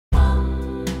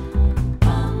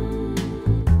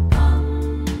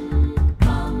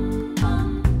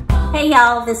Hey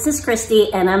y'all, this is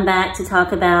Christy and I'm back to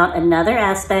talk about another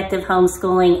aspect of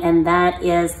homeschooling, and that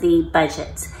is the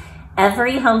budget.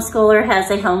 Every homeschooler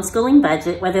has a homeschooling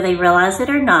budget, whether they realize it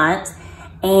or not,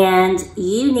 and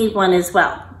you need one as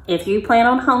well. If you plan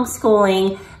on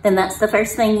homeschooling, then that's the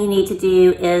first thing you need to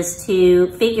do is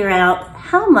to figure out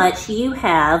how much you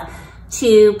have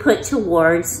to put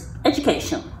towards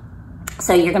education.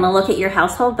 So you're going to look at your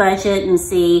household budget and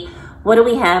see what do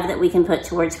we have that we can put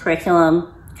towards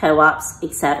curriculum, co-ops,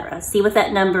 etc. See what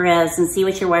that number is and see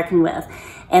what you're working with.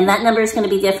 And that number is going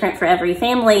to be different for every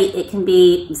family. It can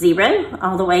be 0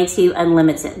 all the way to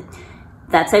unlimited.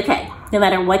 That's okay. No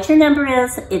matter what your number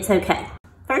is, it's okay.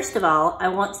 First of all, I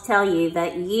want to tell you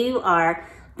that you are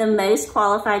the most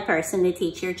qualified person to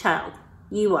teach your child.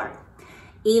 You are.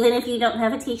 Even if you don't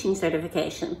have a teaching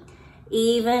certification,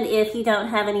 even if you don't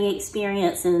have any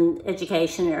experience in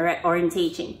education or in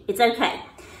teaching, it's okay.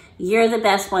 You're the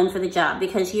best one for the job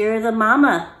because you're the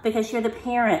mama, because you're the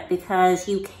parent, because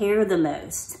you care the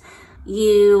most.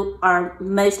 You are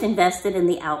most invested in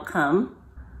the outcome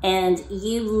and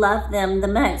you love them the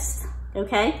most,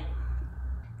 okay?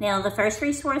 Now, the first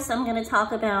resource I'm going to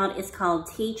talk about is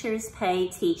called Teachers Pay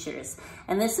Teachers.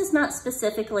 And this is not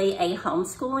specifically a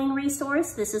homeschooling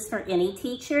resource. This is for any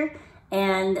teacher.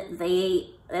 And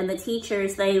the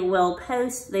teachers, they will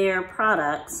post their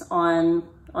products on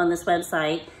this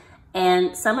website.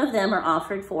 And some of them are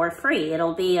offered for free.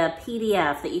 It'll be a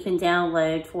PDF that you can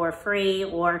download for free,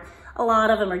 or a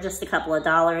lot of them are just a couple of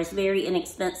dollars, very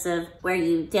inexpensive, where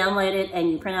you download it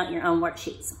and you print out your own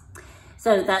worksheets.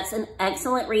 So that's an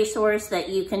excellent resource that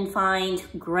you can find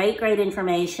great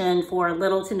information for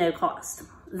little to no cost.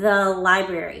 The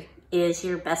library is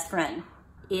your best friend.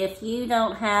 If you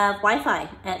don't have Wi-Fi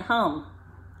at home,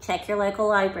 check your local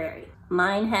library.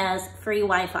 Mine has free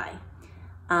Wi-Fi.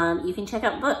 You can check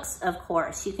out books, of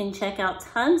course. You can check out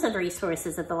tons of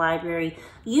resources at the library.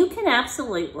 You can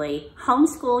absolutely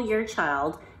homeschool your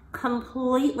child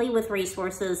completely with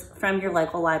resources from your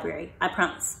local library. I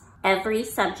promise. Every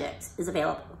subject is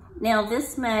available. Now,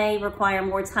 this may require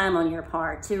more time on your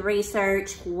part to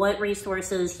research what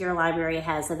resources your library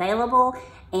has available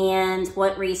and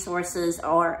what resources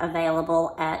are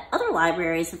available at other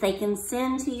libraries that they can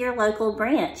send to your local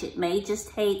branch. It may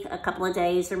just take a couple of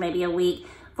days or maybe a week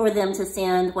for them to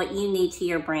send what you need to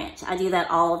your branch. I do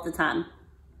that all of the time.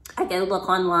 I go look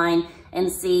online and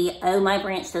see, oh, my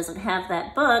branch doesn't have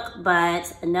that book,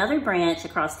 but another branch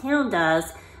across town does.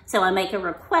 So I make a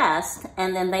request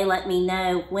and then they let me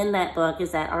know when that book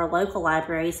is at our local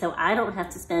library, so I don't have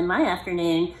to spend my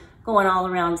afternoon going all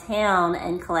around town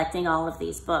and collecting all of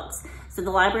these books. So the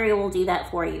library will do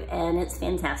that for you and it's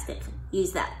fantastic.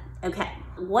 Use that. Okay.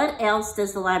 What else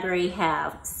does the library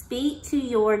have? Speak to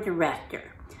your director.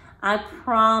 I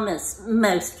promise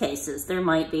most cases, there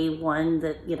might be one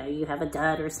that, you have a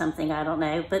dud or something, I don't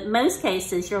know. But most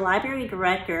cases, your library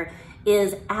director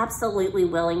is absolutely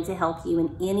willing to help you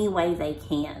in any way they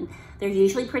can. They're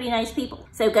usually pretty nice people.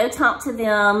 So go talk to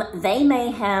them. They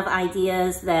may have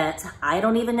ideas that I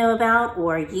don't even know about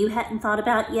or you hadn't thought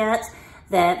about yet,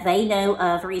 that they know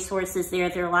of resources there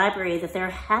at their library that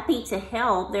they're happy to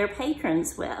help their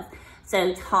patrons with.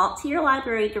 So talk to your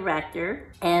library director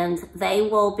and they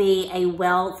will be a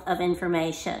wealth of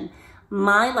information.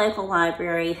 My local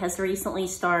library has recently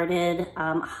started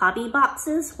hobby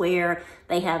boxes where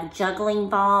they have juggling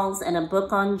balls and a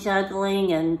book on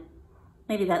juggling, and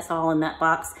maybe that's all in that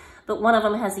box. But one of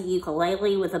them has a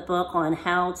ukulele with a book on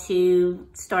how to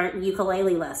start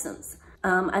ukulele lessons.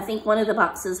 I think one of the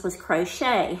boxes was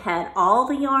crochet, had all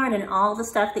the yarn and all the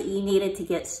stuff that you needed to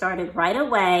get started right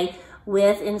away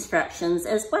with instructions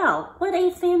as well. What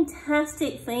a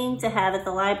fantastic thing to have at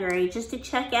the library, just to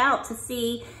check out to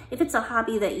see if it's a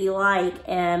hobby that you like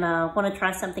and want to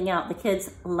try something out. The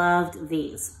kids loved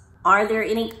these. Are there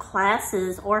any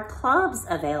classes or clubs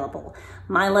available?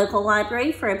 My local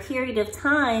library for a period of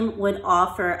time would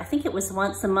offer, I think it was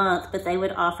once a month, but they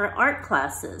would offer art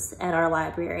classes at our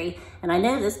library. And I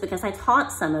know this because I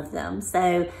taught some of them.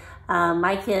 So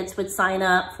my kids would sign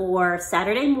up for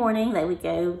Saturday morning. They would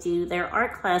go do their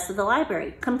art class at the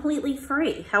library, completely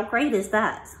free. How great is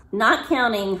that? Not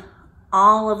counting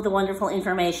all of the wonderful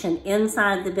information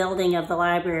inside the building of the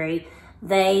library,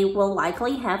 they will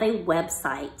likely have a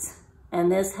website.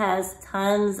 And this has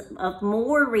tons of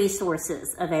more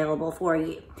resources available for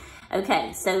you.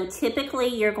 Okay, so typically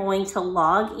you're going to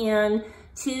log in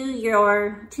to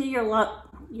you're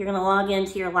going to log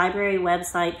into your library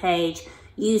website page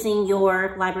using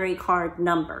your library card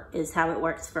number is how it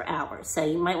works for ours. So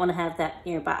you might want to have that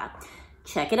nearby.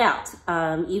 check it out.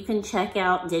 You can check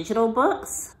out digital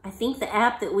books. I think the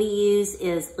app that we use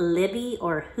is Libby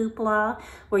or Hoopla,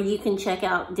 where you can check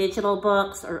out digital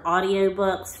books or audio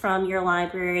books from your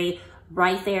library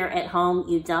right there at home.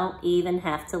 You don't even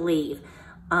have to leave.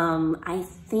 I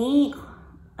think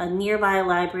a nearby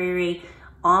library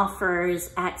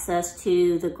offers access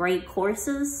to the Great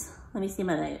Courses. Let me see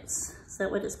my notes. Is that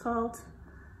what it's called?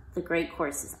 The Great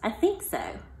Courses. I think so.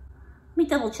 Let me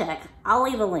double check. I'll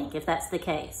leave a link if that's the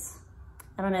case.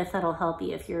 I don't know if that'll help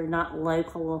you if you're not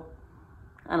local.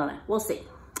 I don't know. We'll see.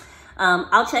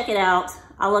 I'll check it out.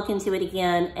 I'll look into it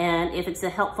again. And if it's a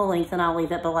helpful link, then I'll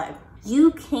leave it below.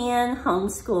 You can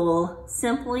homeschool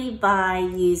simply by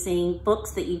using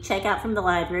books that you check out from the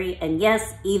library. And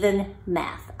yes, even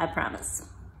math, I promise.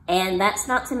 And that's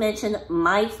not to mention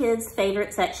my kids'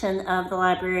 favorite section of the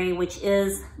library, which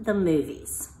is the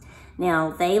movies.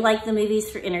 Now, they like the movies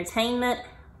for entertainment.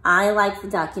 I like the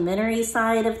documentary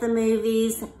side of the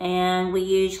movies, and we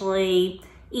usually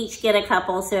each get a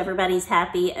couple so everybody's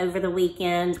happy over the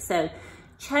weekend. So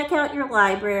check out your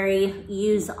library,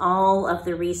 use all of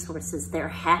the resources. They're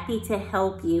happy to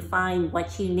help you find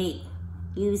what you need.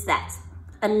 Use that.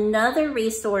 Another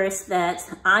resource that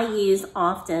I use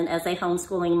often as a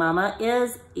homeschooling mama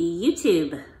is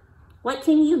YouTube. What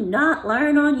can you not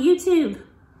learn on YouTube?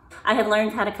 I have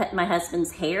learned how to cut my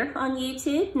husband's hair on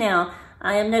YouTube. Now,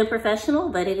 I am no professional,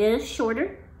 but it is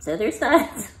shorter, so there's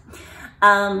that.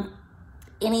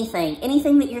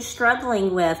 Anything that you're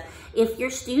struggling with. If your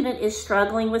student is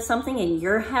struggling with something and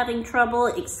you're having trouble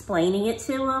explaining it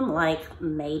to them, like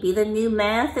maybe the new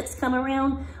math that's come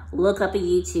around, look up a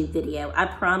YouTube video. I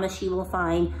promise you will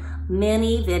find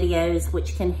many videos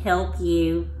which can help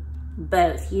you,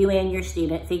 both you and your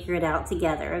student, figure it out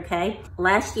together, okay?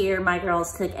 Last year, my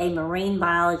girls took a marine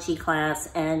biology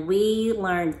class and we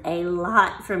learned a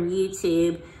lot from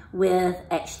YouTube with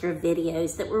extra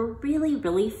videos that were really,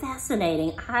 really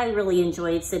fascinating. I really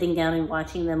enjoyed sitting down and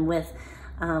watching them with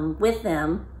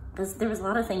them because there was a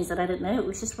lot of things that I didn't know. It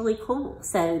was just really cool.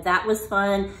 So that was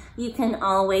fun. You can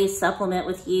always supplement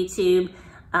with YouTube.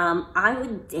 I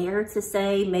would dare to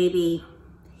say maybe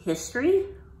history,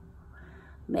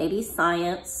 maybe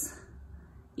science.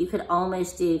 You could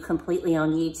almost do completely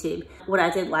on YouTube. What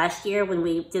I did last year when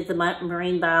we did the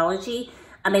marine biology,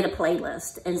 I made a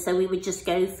playlist. And so we would just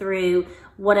go through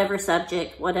whatever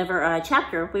subject, whatever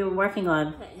chapter we were working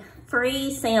on. Okay.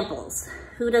 Free samples.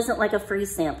 Who doesn't like a free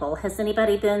sample? Has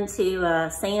anybody been to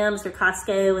Sam's or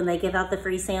Costco and they give out the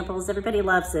free samples? Everybody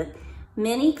loves it.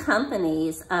 Many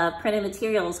companies of printed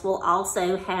materials will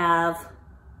also have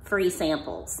free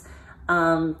samples.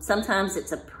 Sometimes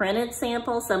it's a printed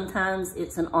sample, sometimes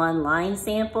it's an online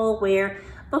sample where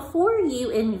before you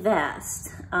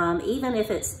invest, even if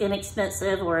it's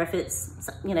inexpensive or if it's,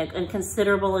 you know, a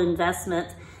considerable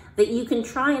investment, that you can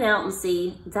try it out and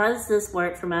see, does this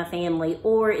work for my family?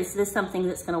 Or is this something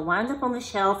that's gonna wind up on the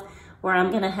shelf where I'm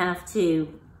gonna have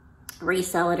to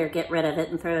resell it or get rid of it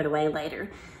and throw it away later?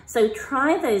 So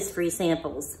try those free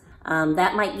samples.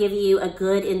 That might give you a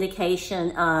good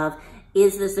indication of,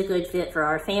 is this a good fit for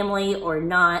our family or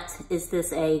not? Is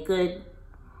this a good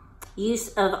use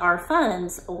of our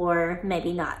funds or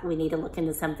maybe not? We need to look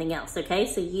into something else, okay?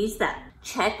 So use that.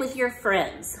 Check with your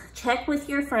friends. Check with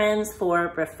your friends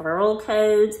for referral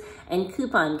codes and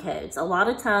coupon codes. A lot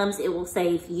of times it will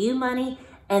save you money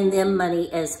and them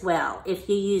money as well. If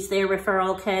you use their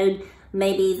referral code,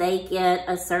 maybe they get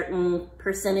a certain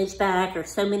percentage back or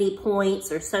so many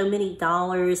points or so many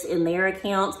dollars in their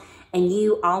account, and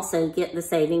you also get the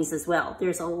savings as well.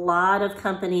 There's a lot of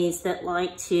companies that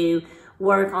like to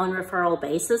work on referral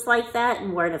basis like that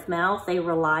and word of mouth. They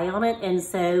rely on it, and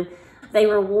so they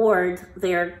reward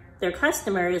their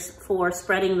customers for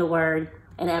spreading the word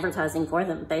and advertising for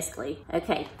them, basically.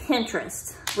 Okay,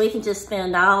 Pinterest. We can just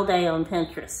spend all day on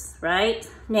Pinterest, right?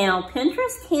 Now,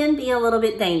 Pinterest can be a little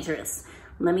bit dangerous.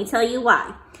 Let me tell you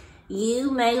why.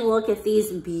 You may look at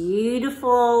these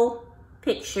beautiful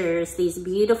pictures, these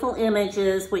beautiful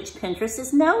images, which Pinterest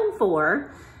is known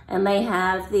for, and they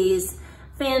have these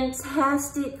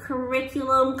fantastic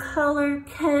curriculum,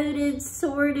 color-coded,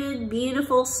 sorted,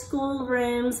 beautiful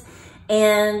schoolrooms,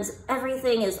 and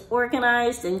everything is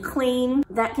organized and clean.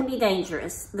 That can be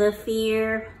dangerous. The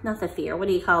fear, not the fear, what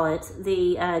do you call it?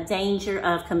 The danger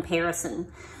of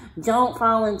comparison. Don't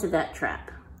fall into that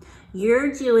trap.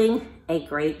 You're doing a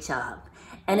great job.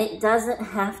 And it doesn't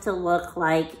have to look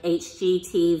like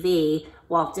HGTV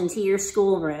walked into your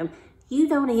schoolroom. You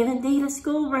don't even need a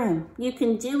schoolroom. You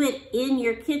can do it in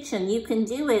your kitchen. You can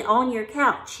do it on your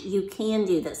couch. You can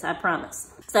do this, I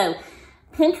promise. So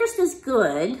Pinterest is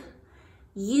good.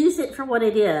 use it for what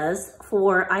it is,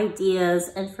 for ideas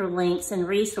and for links and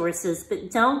resources, but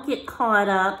don't get caught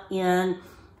up in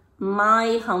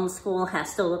my homeschool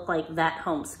has to look like that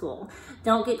homeschool.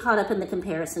 Don't get caught up in the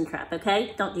comparison trap,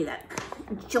 okay? Don't do that.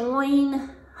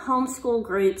 Join homeschool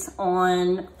groups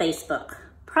on Facebook,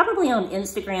 probably on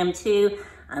Instagram too.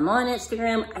 I'm on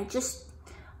Instagram.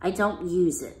 I don't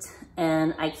use it.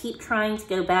 And I keep trying to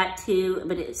go back to,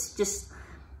 but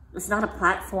it's not a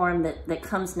platform that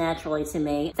comes naturally to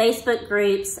me. Facebook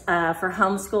groups for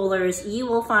homeschoolers, you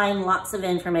will find lots of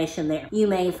information there. You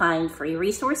may find free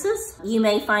resources. You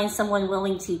may find someone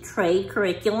willing to trade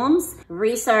curriculums.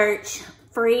 Research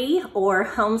free or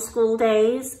homeschool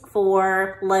days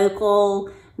for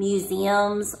local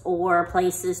museums or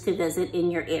places to visit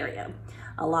in your area.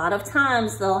 A lot of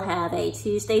times they'll have a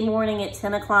Tuesday morning at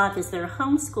 10 o'clock as their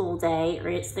homeschool day, or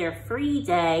it's their free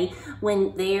day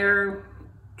when their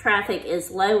traffic is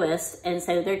lowest, and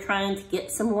so they're trying to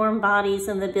get some warm bodies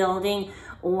in the building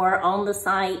or on the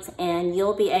site, and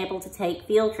you'll be able to take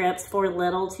field trips for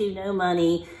little to no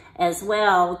money as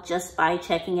well, just by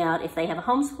checking out if they have a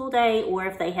homeschool day or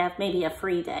if they have maybe a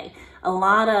free day. A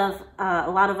lot of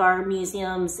our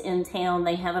museums in town,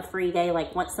 they have a free day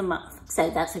like once a month, so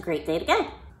that's a great day to go.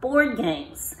 Board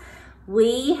games.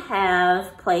 We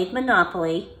have played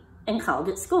Monopoly and called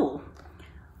it school.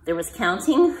 There was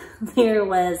counting, there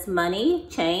was money,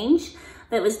 change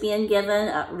that was being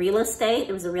given, real estate,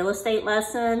 there was a real estate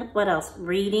lesson. What else?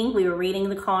 Reading, we were reading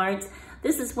the cards.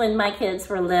 This is when my kids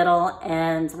were little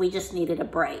and we just needed a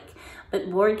break. But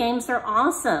board games are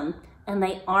awesome and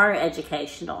they are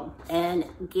educational. And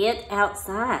get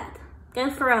outside, go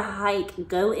for a hike,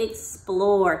 go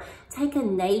explore, take a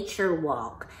nature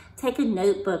walk, take a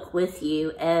notebook with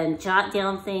you and jot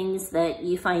down things that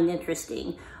you find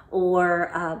interesting,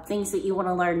 or things that you want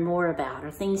to learn more about, or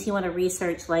things you want to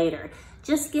research later.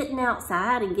 Just getting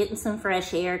outside and getting some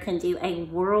fresh air can do a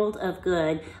world of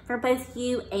good for both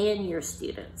you and your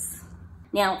students.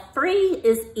 Now, free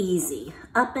is easy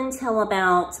up until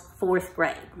about 4th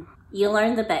grade. You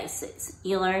learn the basics.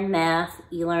 You learn math,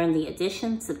 you learn the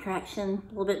addition, subtraction, a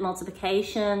little bit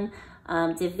multiplication,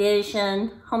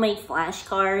 division. Homemade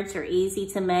flashcards are easy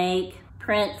to make.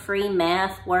 Print free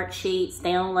math worksheets,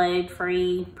 download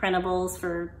free printables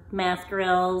for math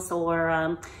drills,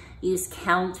 or use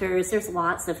counters. There's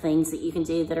lots of things that you can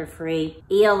do that are free.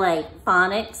 ELA,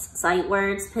 phonics, sight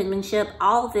words, penmanship,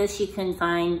 all of this you can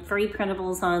find free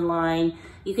printables online.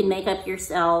 You can make up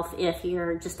yourself if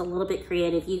you're just a little bit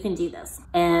creative. You can do this.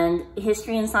 And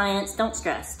history and science, don't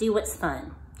stress. Do what's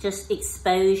fun. Just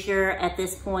exposure at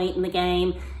this point in the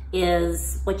game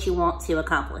is what you want to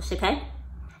accomplish, okay?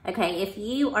 Okay, if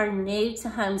you are new to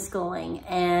homeschooling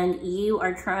and you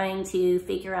are trying to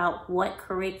figure out what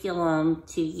curriculum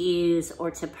to use or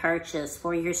to purchase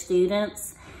for your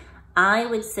students, I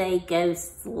would say go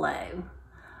slow.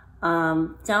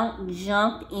 Don't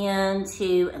jump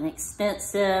into an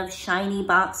expensive, shiny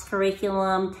box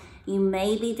curriculum. You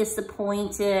may be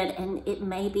disappointed and it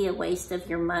may be a waste of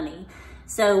your money.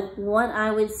 So what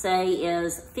I would say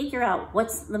is figure out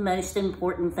what's the most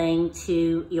important thing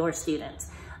to your students.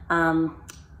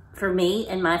 For me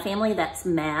and my family, that's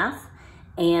math.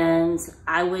 And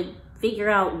I would figure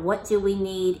out what do we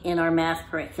need in our math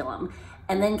curriculum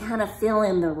and then kind of fill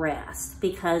in the rest,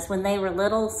 because when they were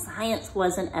little, science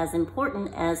wasn't as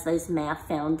important as those math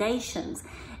foundations.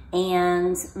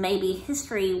 And maybe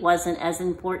history wasn't as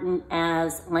important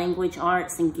as language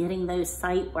arts and getting those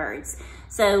sight words.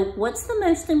 So what's the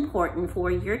most important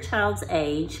for your child's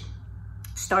age?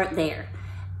 Start there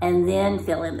and then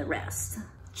fill in the rest.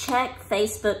 Check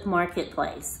Facebook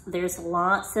Marketplace. There's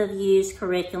lots of used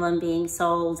curriculum being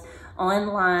sold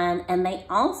online, and they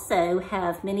also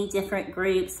have many different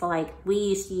groups. Like we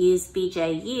used to use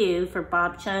BJU for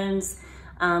Bob Jones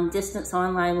Distance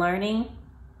Online Learning.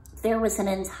 There was an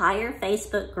entire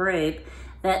Facebook group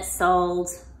that sold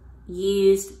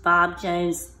used Bob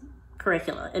Jones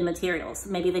curricula and materials,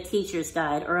 maybe the teacher's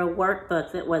guide or a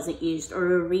workbook that wasn't used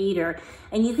or a reader,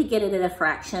 and you could get it at a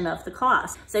fraction of the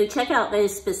cost. So check out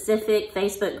those specific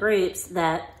Facebook groups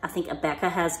that I think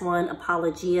Abeka has one,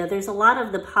 Apologia. There's a lot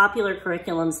of the popular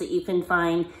curriculums that you can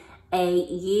find a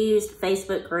used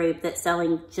Facebook group that's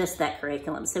selling just that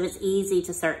curriculum. So it's easy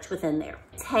to search within there.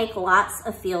 Take lots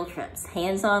of field trips.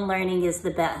 Hands-on learning is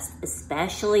the best,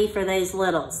 especially for those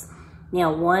littles.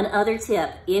 Now, one other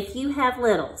tip, if you have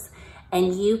littles,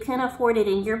 and you can afford it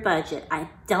in your budget, I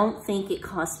don't think it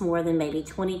costs more than maybe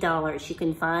 $20. You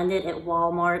can find it at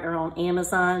Walmart or on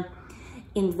Amazon.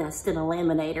 invest in a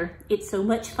laminator. It's so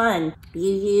much fun.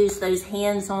 You use those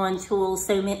hands-on tools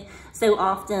so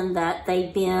often that they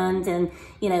bend, and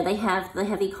you know, they have the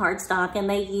heavy cardstock and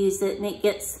they use it and it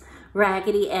gets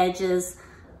raggedy edges.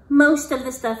 Most of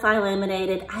the stuff I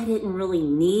laminated, I didn't really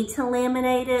need to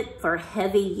laminate it for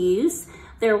heavy use.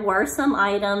 There were some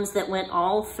items that went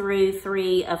all through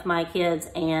 3 of my kids,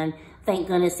 and thank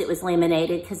goodness it was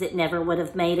laminated because it never would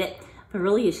have made it. But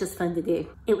really, it's just fun to do.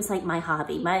 It was like my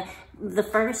hobby. The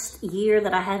first year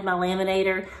that I had my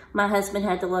laminator, my husband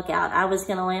had to look out. I was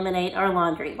gonna laminate our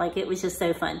laundry. Like, it was just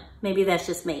so fun. Maybe that's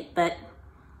just me, but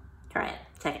try it,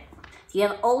 check it. If you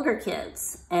have older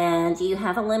kids and you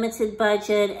have a limited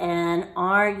budget, and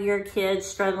are your kids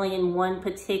struggling in one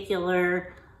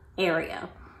particular area,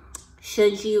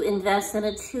 should you invest in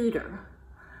a tutor?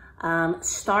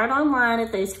 Start online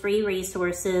at those free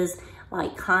resources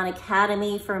like Khan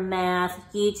Academy for math,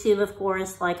 YouTube, of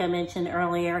course, like I mentioned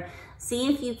earlier.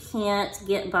 See if you can't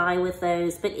get by with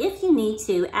those, but if you need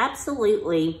to,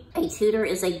 absolutely, a tutor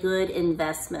is a good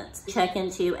investment. Check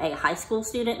into a high school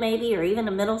student maybe, or even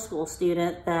a middle school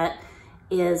student that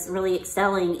is really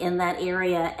excelling in that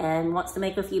area and wants to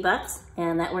make a few bucks,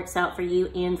 and that works out for you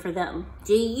and for them.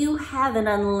 Do you have an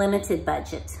unlimited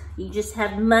budget? You just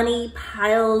have money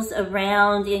piles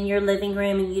around in your living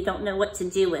room and you don't know what to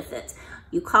do with it.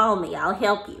 You call me, I'll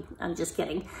help you. I'm just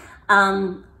kidding.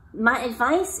 My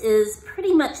advice is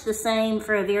pretty much the same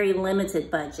for a very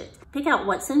limited budget. Pick out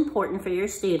what's important for your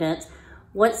student,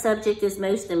 what subject is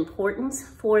most important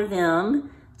for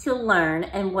them to learn,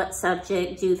 and what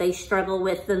subject do they struggle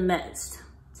with the most.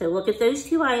 So look at those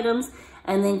 2 items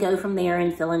and then go from there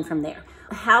and fill in from there.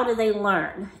 How do they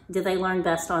learn? Do they learn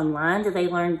best online? Do they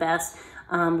learn best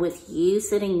with you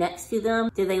sitting next to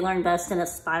them? Do they learn best in a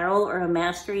spiral or a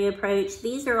mastery approach?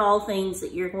 These are all things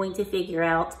that you're going to figure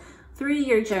out through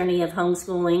your journey of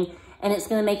homeschooling, and it's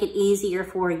going to make it easier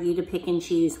for you to pick and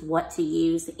choose what to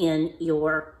use in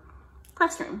your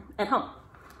classroom at home.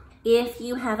 If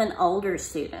you have an older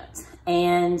student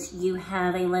and you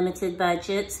have a limited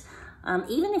budget,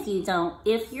 even if you don't,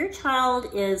 if your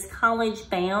child is college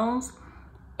bound,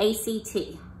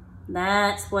 ACT,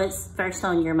 that's what's first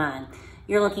on your mind.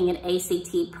 You're looking at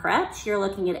ACT preps, you're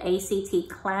looking at ACT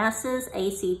classes,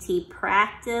 ACT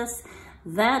practice.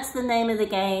 That's the name of the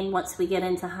game once we get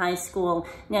into high school.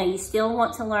 Now, you still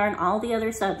want to learn all the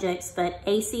other subjects, but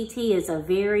ACT is a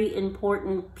very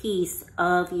important piece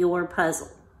of your puzzle,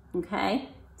 okay?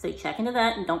 So check into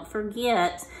that, and don't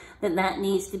forget that that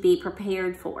needs to be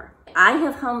prepared for. I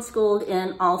have homeschooled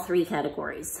in all 3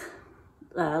 categories.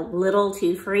 Little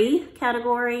to free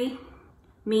category,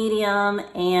 medium,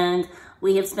 and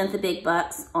we have spent the big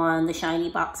bucks on the shiny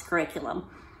box curriculum.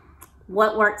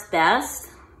 What worked best?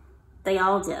 They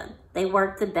all did. They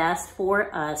worked the best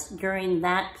for us during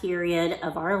that period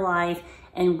of our life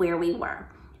and where we were.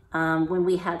 When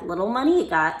we had little money,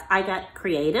 I got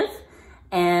creative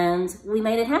and we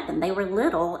made it happen. They were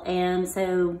little, and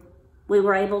so we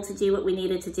were able to do what we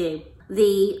needed to do.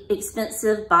 The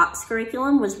expensive box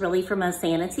curriculum was really for my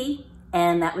sanity,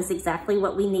 and that was exactly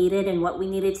what we needed and what we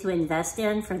needed to invest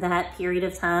in for that period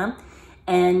of time.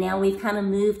 And now we've kind of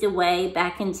moved away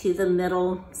back into the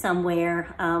middle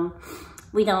somewhere.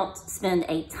 We don't spend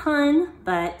a ton,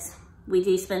 but we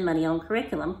do spend money on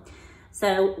curriculum.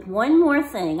 So one more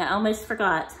thing, I almost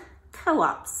forgot,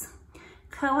 co-ops.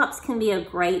 Co-ops can be a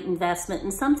great investment,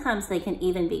 and sometimes they can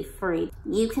even be free.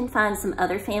 You can find some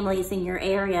other families in your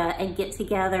area and get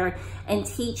together and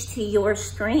teach to your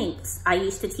strengths. I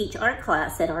used to teach art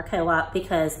class at our co-op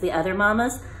because the other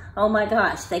mamas, oh my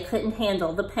gosh, they couldn't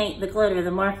handle the paint, the glitter,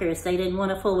 the markers. They didn't want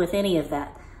to fool with any of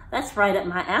that. That's right up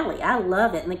my alley. I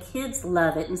love it, and the kids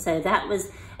love it. And so that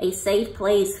was a safe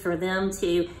place for them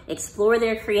to explore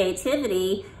their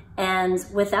creativity and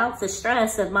without the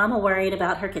stress of mama worried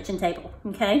about her kitchen table,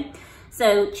 okay?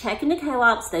 So check into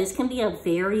co-ops. Those can be a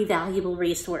very valuable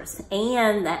resource.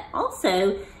 And that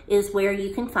also is where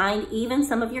you can find even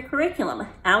some of your curriculum.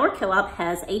 Our co-op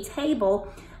has a table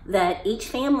that each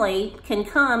family can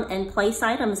come and place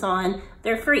items on.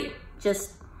 They're free.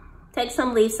 Just take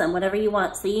some, leave some, whatever you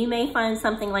want. So you may find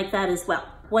something like that as well.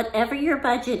 Whatever your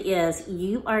budget is,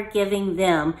 you are giving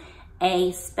them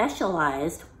a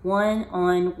specialized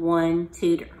one-on-one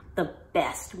tutor, the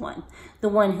best one, the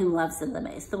one who loves them the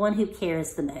most, the one who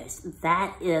cares the most.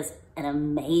 That is an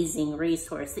amazing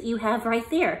resource that you have right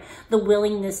there, the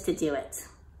willingness to do it.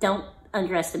 Don't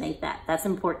underestimate that. That's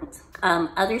important.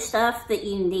 Other stuff that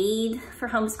you need for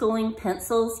homeschooling,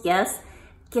 pencils, yes.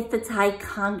 Get the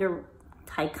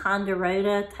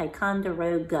Ticonderoga,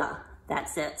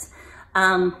 that's it.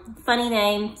 Funny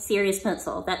name, serious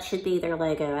pencil. That should be their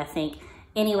logo, I think.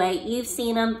 Anyway, you've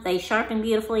seen them. They sharpen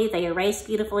beautifully. They erase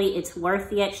beautifully. It's worth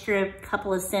the extra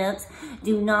couple of cents.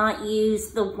 Do not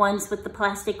use the ones with the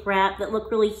plastic wrap that look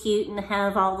really cute and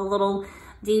have all the little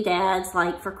doodads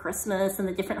like for Christmas and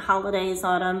the different holidays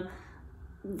on them.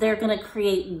 They're going to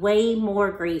create way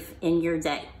more grief in your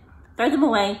day. Throw them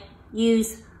away.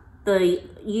 Use the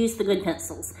good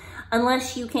pencils.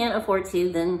 Unless you can't afford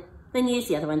to, then use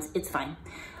the other ones. It's fine.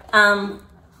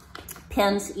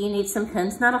 Pens, you need some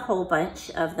pens, not a whole bunch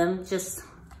of them, just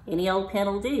any old pen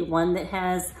will do. One that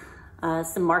has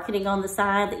some marketing on the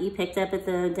side that you picked up at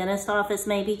the dentist office,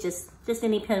 maybe, just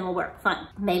any pen will work, fine.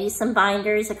 Maybe some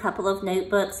binders, a couple of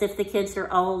notebooks if the kids are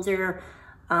older,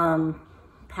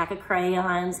 pack of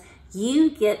crayons.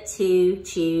 You get to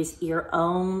choose your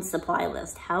own supply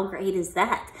list. How great is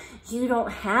that? You don't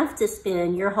have to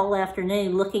spend your whole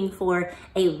afternoon looking for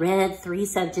a red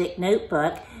 3-subject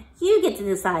notebook. You get to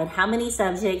decide how many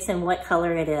subjects and what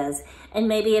color it is. And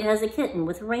maybe it has a kitten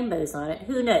with rainbows on it.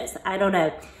 Who knows? I don't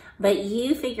know. But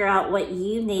you figure out what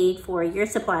you need for your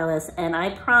supply list, and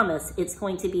I promise it's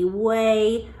going to be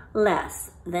way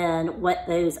less than what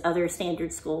those other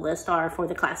standard school lists are for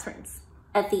the classrooms.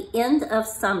 At the end of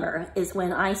summer is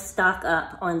when I stock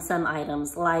up on some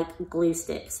items like glue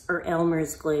sticks or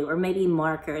Elmer's glue or maybe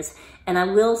markers. And I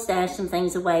will stash some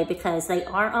things away because they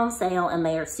are on sale and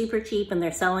they are super cheap, and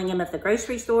they're selling them at the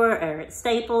grocery store or at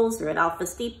Staples or at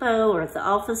Office Depot or at the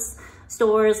office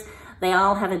stores. They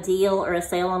all have a deal or a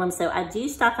sale on them. So I do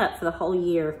stock up for the whole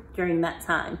year during that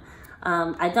time.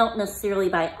 I don't necessarily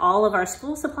buy all of our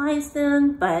school supplies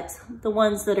then, but the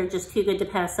ones that are just too good to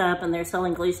pass up and they're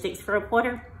selling glue sticks for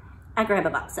 $1, I grab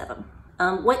a box of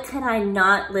them. What could I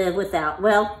not live without?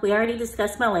 Well, we already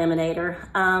discussed my laminator.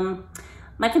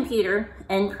 My computer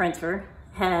and printer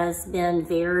has been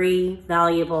very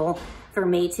valuable for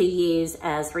me to use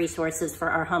as resources for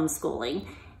our homeschooling.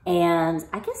 And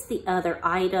I guess the other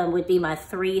item would be my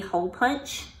 3-hole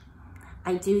punch.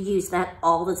 I do use that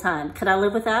all the time. Could I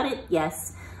live without it?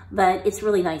 Yes, but it's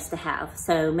really nice to have.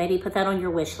 So maybe put that on your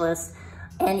wish list.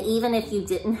 And even if you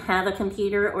didn't have a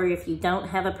computer or if you don't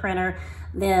have a printer,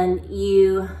 then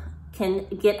you can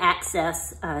get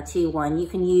access to one. You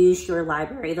can use your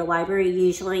library. The library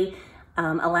usually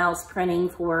allows printing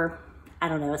for, I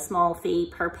don't know, a small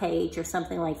fee per page or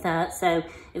something like that. So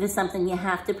if it's something you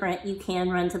have to print, you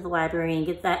can run to the library and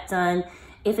get that done.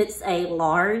 If it's a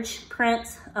large print,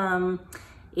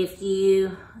 if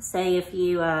you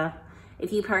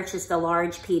purchased a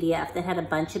large PDF that had a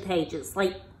bunch of pages,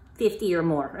 like 50 or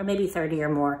more, or maybe 30 or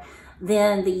more,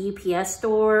 then the UPS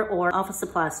store or office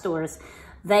supply stores,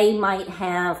 they might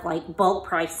have like bulk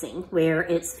pricing where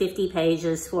it's 50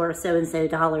 pages for so-and-so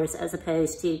dollars as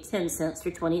opposed to 10 cents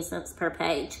or 20 cents per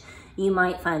page. You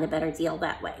might find a better deal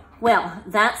that way. Well,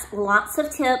 that's lots of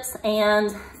tips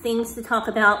and things to talk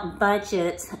about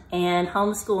budget and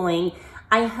homeschooling.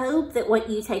 I hope that what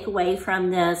you take away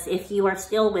from this, if you are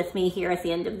still with me here at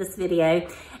the end of this video,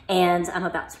 and I'm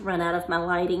about to run out of my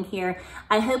lighting here,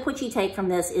 I hope what you take from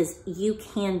this is you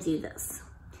can do this.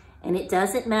 And it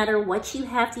doesn't matter what you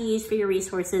have to use for your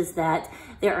resources, that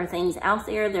there are things out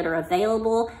there that are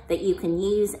available that you can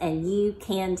use, and you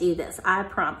can do this, I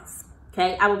promise.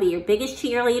 Okay, I will be your biggest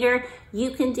cheerleader.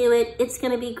 You can do it. It's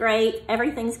going to be great.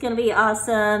 Everything's going to be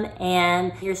awesome,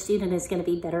 and your student is going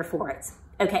to be better for it.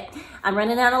 Okay, I'm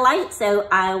running out of light, so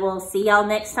I will see y'all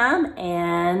next time,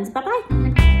 and bye-bye.